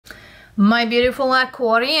My beautiful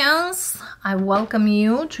Aquarians, I welcome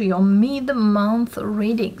you to your mid-month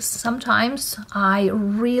readings. Sometimes I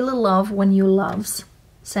really love when you loves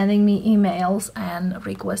sending me emails and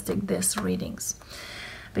requesting these readings.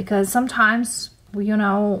 Because sometimes, you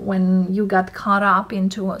know, when you got caught up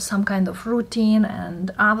into some kind of routine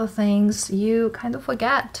and other things, you kind of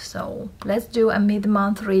forget. So let's do a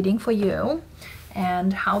mid-month reading for you.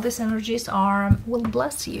 And how these energies will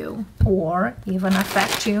bless you or even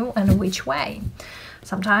affect you and which way.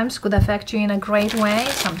 Sometimes could affect you in a great way,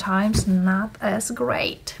 sometimes not as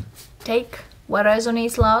great. Take what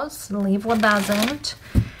resonates, loves, leave what doesn't.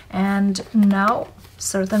 And know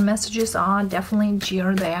certain messages are definitely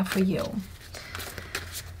geared there for you.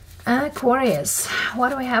 Aquarius, what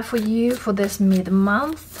do we have for you for this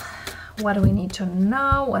mid-month? What do we need to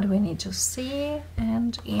know? What do we need to see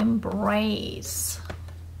and embrace?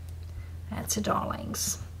 That's it,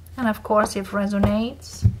 darlings. And of course, if it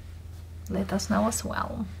resonates, let us know as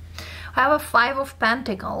well. I have a 5 of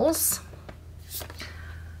Pentacles.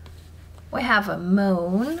 We have a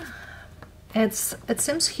Moon. It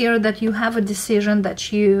seems here that you have a decision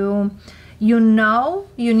that you know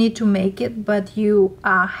you need to make it, but you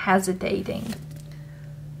are hesitating.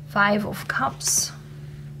 5 of Cups.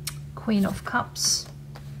 Queen of Cups,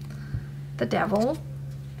 the Devil,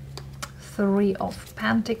 3 of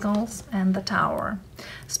Pentacles, and the Tower.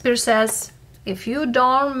 Spirit says, if you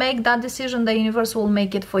don't make that decision, the universe will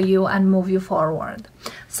make it for you and move you forward.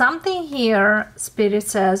 Something here, Spirit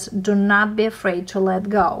says, do not be afraid to let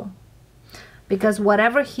go. Because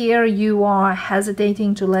whatever here you are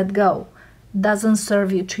hesitating to let go doesn't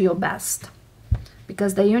serve you to your best.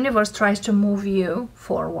 Because the universe tries to move you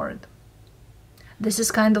forward. This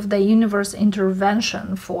is kind of the universe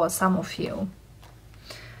intervention for some of you.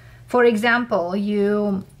 For example,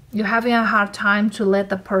 you're having a hard time to let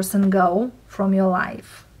the person go from your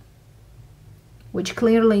life, which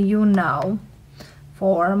clearly you know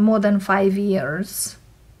for more than 5 years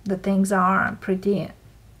the things are pretty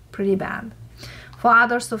bad. For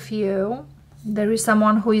others of you, there is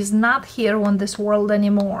someone who is not here on this world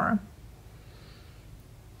anymore,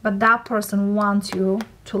 but that person wants you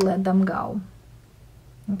to let them go.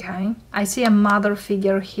 Okay, I see a mother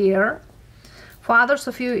figure here. For others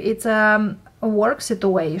of you, it's a work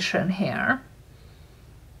situation here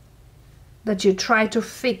that you try to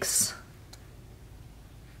fix.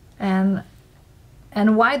 And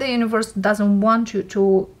why the universe doesn't want you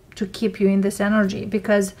to keep you in this energy?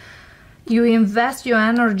 Because you invest your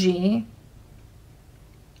energy,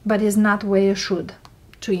 but it's not where you should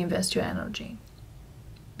to invest your energy.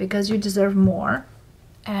 Because you deserve more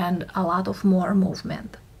and a lot of more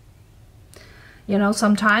movement. You know,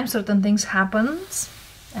 sometimes certain things happens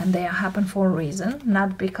and they happen for a reason,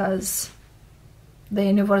 not because the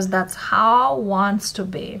universe that's how it wants to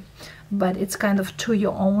be, but it's kind of to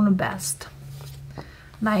your own best.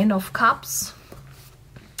 9 of Cups,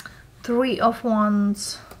 3 of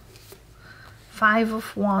Wands, 5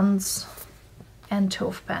 of Wands, and 2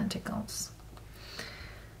 of Pentacles.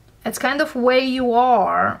 It's kind of where you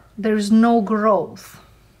are, there's no growth.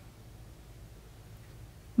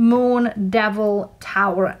 Moon, Devil,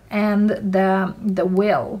 Tower, and the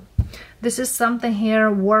Will. This is something here,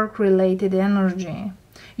 work-related energy.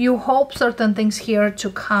 You hope certain things here to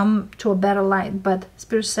come to a better light, but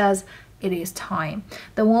Spirit says it is time.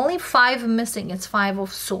 The only 5 missing is 5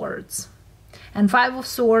 of Swords. And 5 of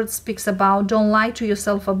Swords speaks about, don't lie to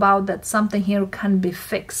yourself about that something here can be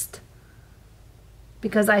fixed.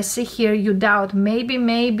 Because I see here you doubt,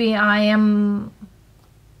 maybe I am,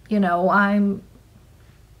 you know, I'm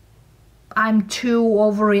too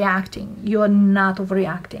overreacting. You're not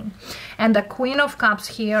overreacting. And the Queen of Cups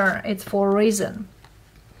here, it's for a reason.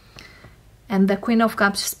 And the Queen of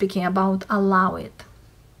Cups is speaking about allow it.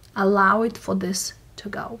 Allow it for this to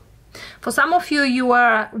go. For some of you, you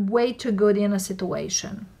are way too good in a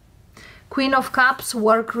situation. Queen of Cups,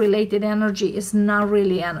 work-related energy is not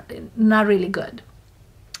really good.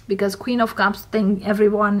 Because Queen of Cups think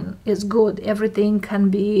everyone is good. Everything can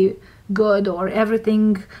be good, or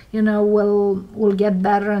everything, you know, will get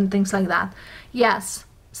better and things like that. Yes,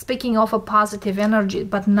 speaking of a positive energy,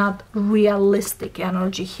 but not realistic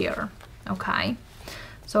energy here. Okay,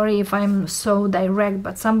 sorry if I'm so direct,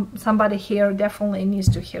 but somebody here definitely needs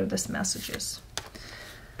to hear these messages.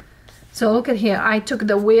 So look at here, I took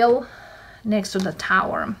the Wheel next to the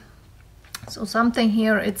Tower. So something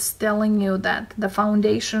here, it's telling you that the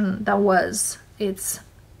foundation that was, is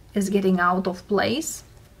getting out of place.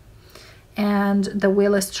 And the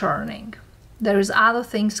wheel is turning. There is other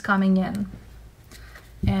things coming in,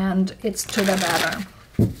 and it's to the better.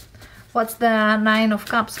 What's the Nine of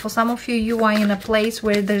Cups? For some of you, you are in a place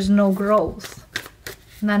where there's no growth,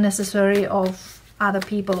 not necessarily of other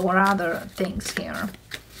people or other things here.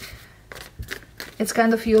 It's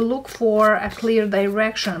kind of, you look for a clear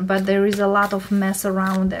direction, but there is a lot of mess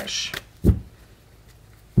around-ish.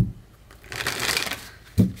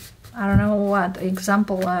 I don't know what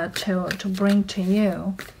example to bring to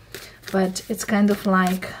you, but it's kind of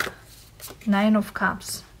like Nine of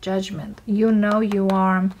Cups, Judgment. You know you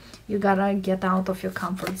gotta get out of your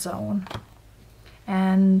comfort zone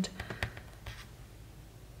and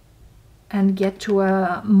get to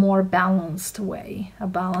a more balanced way, a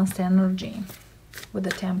balanced energy with the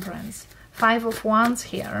Temperance. Five of Wands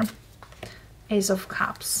here, Ace of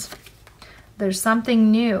Cups. There's something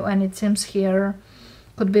new, and it seems here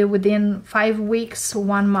could be within 5 weeks,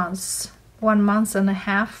 1 month, 1 month and a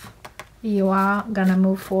half, you are gonna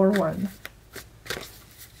move forward.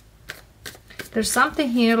 There's something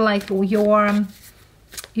here like your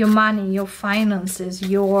money, your finances,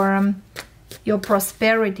 your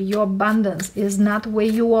prosperity, your abundance is not where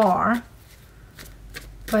you are,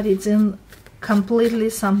 but it's in completely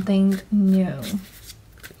something new.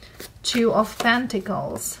 Two of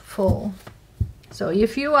Pentacles, full. So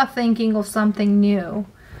if you are thinking of something new,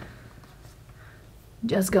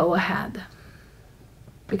 just go ahead,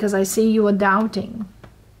 because I see you are doubting.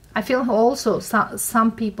 I feel also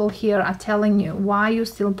some people here are telling you, why are you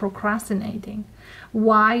still procrastinating?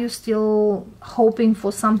 Why are you still hoping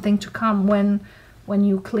for something to come when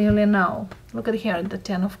you clearly know? Look at here, the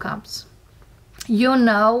Ten of Cups. You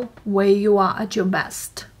know where you are at your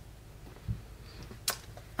best.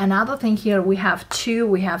 Another thing here, we have two,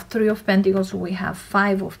 we have Three of Pentacles, we have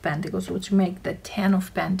Five of Pentacles, which make the Ten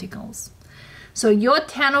of Pentacles. So your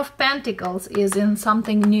Ten of Pentacles is in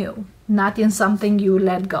something new, not in something you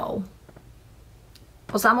let go.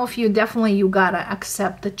 For some of you, definitely you gotta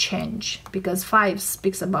accept the change, because Five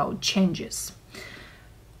speaks about changes.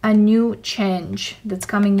 A new change that's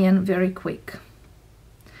coming in very quick.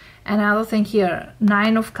 Another thing here,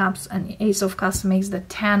 Nine of Cups and Ace of Cups makes the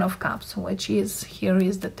Ten of Cups, which is, here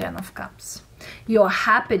is the Ten of Cups. Your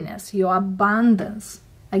happiness, your abundance,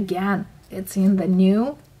 again, it's in the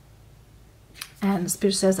new. And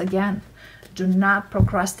Spirit says again, do not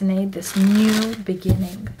procrastinate this new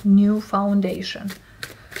beginning, new foundation.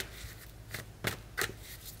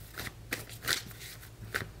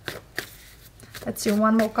 Let's see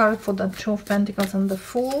one more card for the Two of Pentacles and the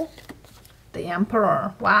Fool. The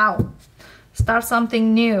Emperor. Wow. Start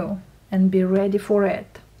something new and be ready for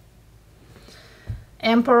it.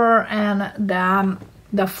 Emperor and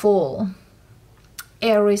the Fool.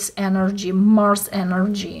 Aries energy, Mars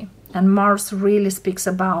energy. And Mars really speaks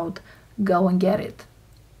about go and get it.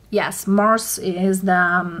 Yes, Mars is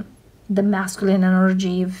the masculine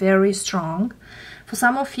energy, very strong. For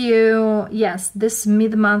some of you, yes, this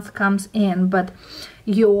mid-month comes in, but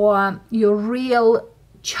your real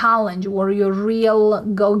challenge or your real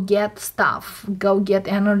go-get stuff, go-get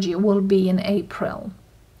energy will be in April,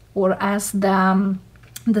 or as the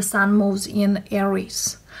sun moves in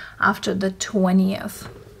Aries after the 20th.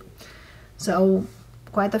 So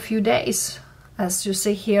quite a few days. As you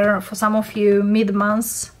see here, for some of you,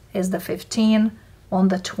 mid-month is the 15th on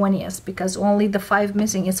the 20th, because only the 5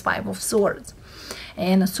 missing is Five of Swords.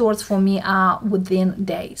 And swords for me are within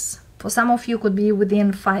days. For some of you could be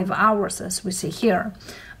within 5 hours, as we see here.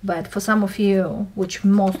 But for some of you, which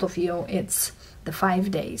most of you, it's the 5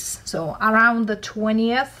 days. So around the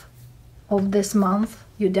 20th of this month,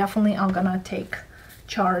 you definitely are gonna take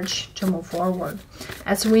charge to move forward.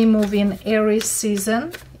 As we move in Aries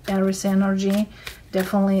season, Aries energy,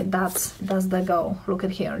 definitely that's the go. Look at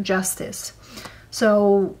here, Justice.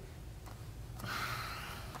 So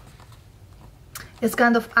it's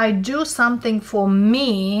kind of, I do something for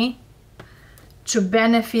me to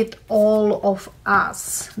benefit all of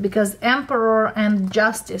us, because Emperor and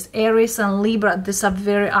Justice, Aries and Libra, these are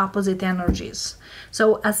very opposite energies.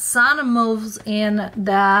 So as Sun moves in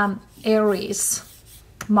the Aries,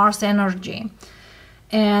 Mars energy,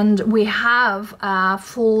 and we have a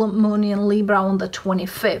full moon in Libra on the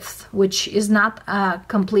 25th, which is not a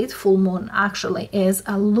complete full moon, actually is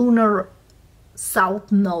a lunar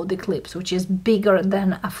south node eclipse, which is bigger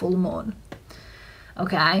than a full moon.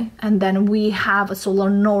 Okay, and then we have a solar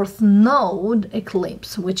north node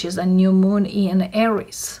eclipse, which is a new moon in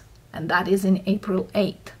Aries, and that is in April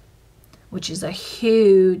 8th, which is a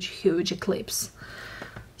huge eclipse.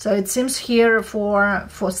 So it seems here for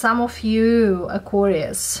some of you,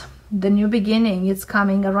 Aquarius, the new beginning is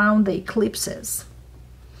coming around the eclipses.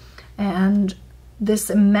 And this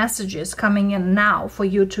message is coming in now for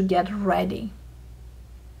you to get ready.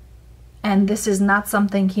 And this is not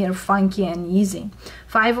something here funky and easy.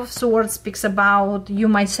 Five of Swords speaks about, you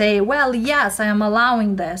might say, well, yes, I am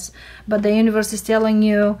allowing this. But the universe is telling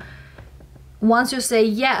you, once you say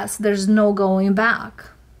yes, there's no going back.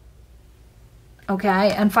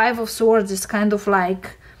 Okay? And Five of Swords is kind of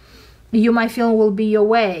like, you might feel will be your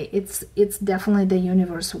way. It's definitely the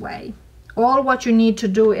universe way. All what you need to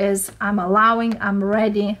do is, I'm allowing, I'm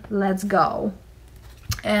ready, let's go.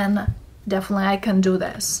 And definitely I can do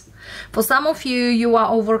this. For some of you, you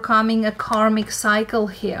are overcoming a karmic cycle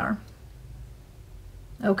here,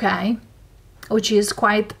 okay, which is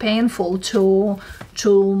quite painful to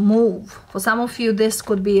move. For some of you, this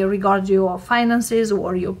could be regarding your finances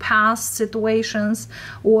or your past situations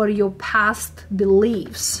or your past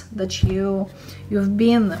beliefs that you've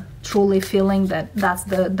been truly feeling that that's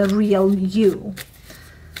the real you.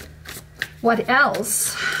 What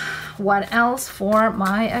else? What else for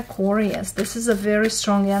my Aquarius? This is a very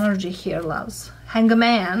strong energy here, loves.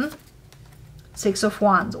 Hangman, Six of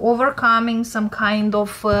Wands, overcoming some kind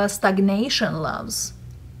of stagnation, loves.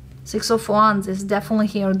 Six of Wands is definitely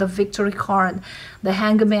here, the victory card. The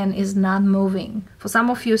Hangman is not moving. For some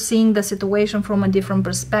of you, seeing the situation from a different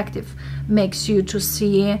perspective makes you to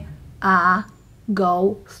see a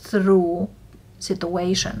go through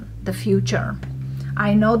situation, the future.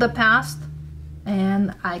 I know the past,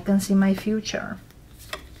 and I can see my future.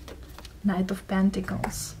 Knight of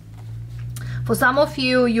Pentacles. For some of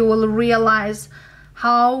you, you will realize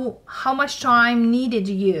how much time needed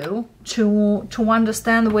you to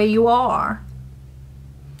understand where you are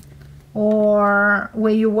or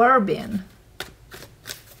where you were been.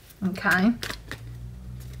 Okay.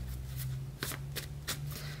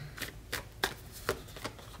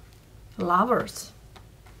 Lovers.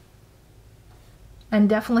 And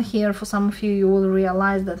definitely here, for some of you, you will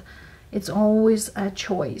realize that it's always a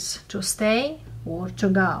choice to stay or to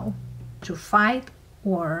go, to fight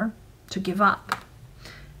or to give up.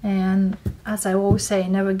 And as I always say,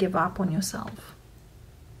 never give up on yourself.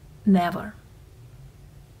 Never.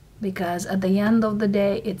 Because at the end of the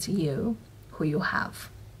day, it's you who you have.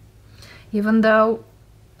 Even though,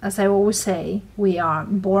 as I always say, we are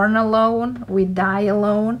born alone, we die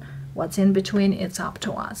alone, what's in between, it's up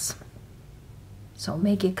to us. So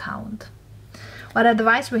make it count. What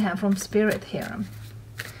advice we have from Spirit here?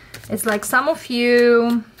 It's like some of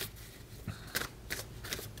you,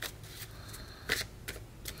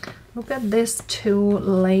 look at these two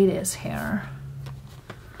ladies here.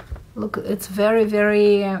 Look, it's very,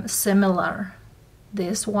 very similar.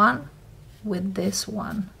 This one with this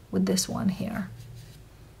one, with this one here.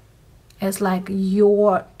 It's like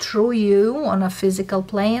your true you on a physical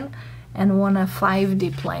plane and on a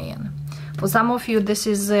 5D plane. For some of you, this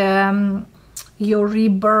is your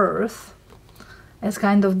rebirth. It's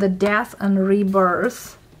kind of the death and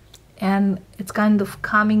rebirth. And it's kind of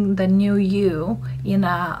coming the new you in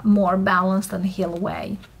a more balanced and healed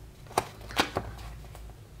way.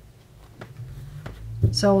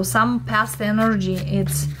 So some past energy,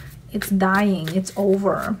 it's dying, it's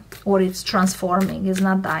over, or it's transforming. It's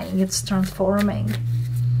not dying, it's transforming.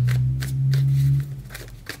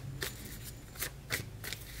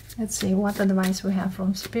 Let's see what advice we have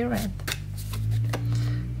from Spirit.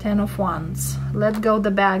 Ten of Wands. Let go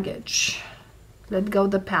the baggage. Let go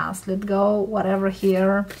the past. Let go whatever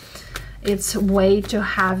here. It's way too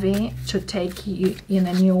heavy to take you in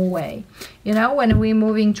a new way. You know, when we're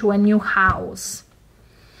moving to a new house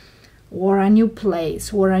or a new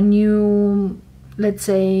place or a new, let's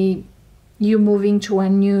say, you moving to a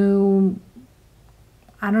new,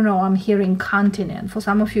 I don't know, I'm hearing continent. For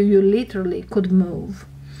some of you, you literally could move.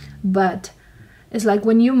 But it's like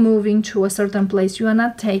when you're moving to a certain place, you are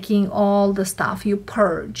not taking all the stuff. You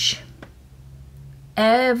purge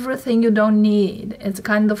everything you don't need. It's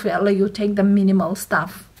kind of like you take the minimal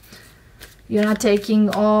stuff. You're not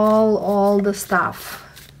taking all the stuff.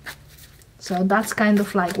 So that's kind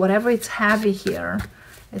of like whatever it's heavy here,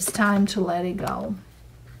 it's time to let it go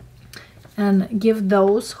and give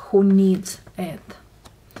those who need it.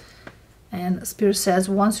 And Spirit says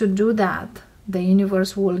once you do that, the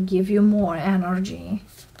universe will give you more energy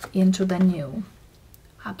into the new.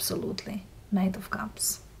 Absolutely. Knight of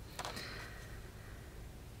Cups.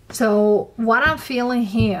 So what I'm feeling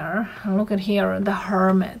here, look at here, the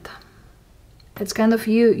Hermit. It's kind of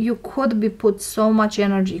you could be put so much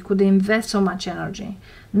energy, could invest so much energy.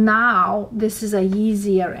 Now this is a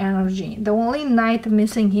easier energy. The only Knight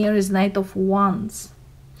missing here is Knight of Wands.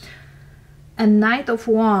 And Knight of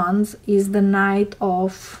Wands is the Knight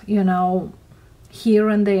of, you know, here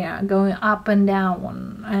and there, going up and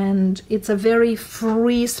down, and it's a very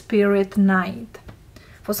free spirit Knight.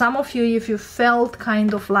 For some of you, if you felt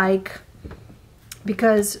kind of like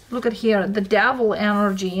because look at here, the devil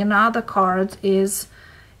energy in other cards is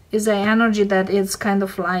an energy that is kind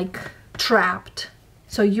of like trapped.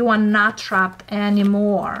 So you are not trapped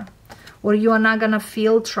anymore, or you are not gonna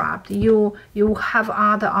feel trapped. You have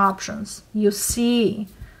other options. You see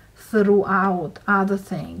throughout other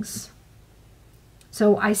things.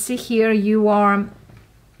 So I see here you are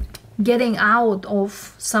getting out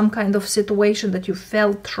of some kind of situation that you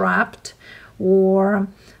felt trapped or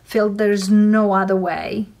felt there's no other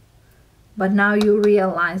way. But now you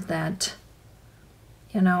realize that,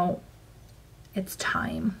 you know, it's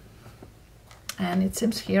time. And it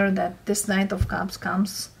seems here that this Knight of Cups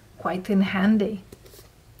comes quite in handy.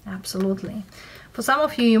 Absolutely. For some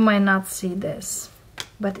of you, you might not see this,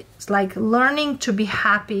 but it's like learning to be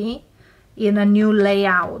happy in a new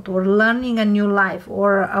layout, or learning a new life,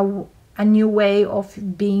 or a new way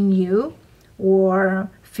of being you, or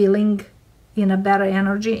feeling in a better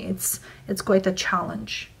energy. It's quite a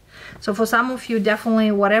challenge. So for some of you,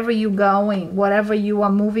 definitely whatever you're going, whatever you are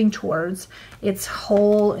moving towards, it's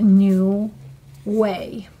whole new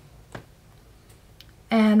way.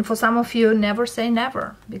 And for some of you, never say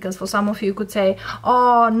never, because for some of you could say,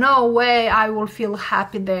 oh, no way I will feel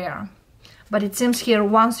happy there. But it seems here,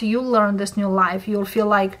 once you learn this new life, you'll feel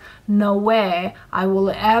like, no way I will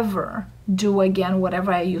ever do again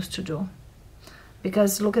whatever I used to do.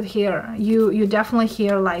 Because look at here, you definitely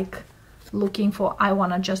here like looking for, I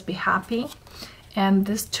want to just be happy. And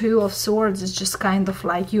this Two of Swords is just kind of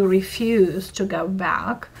like you refuse to go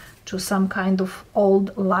back to some kind of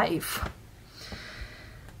old life.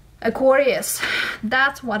 Aquarius,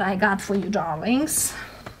 that's what I got for you, darlings.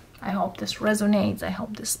 I hope this resonates. I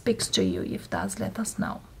hope this speaks to you. If it does, let us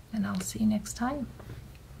know. And I'll see you next time.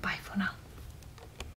 Bye for now.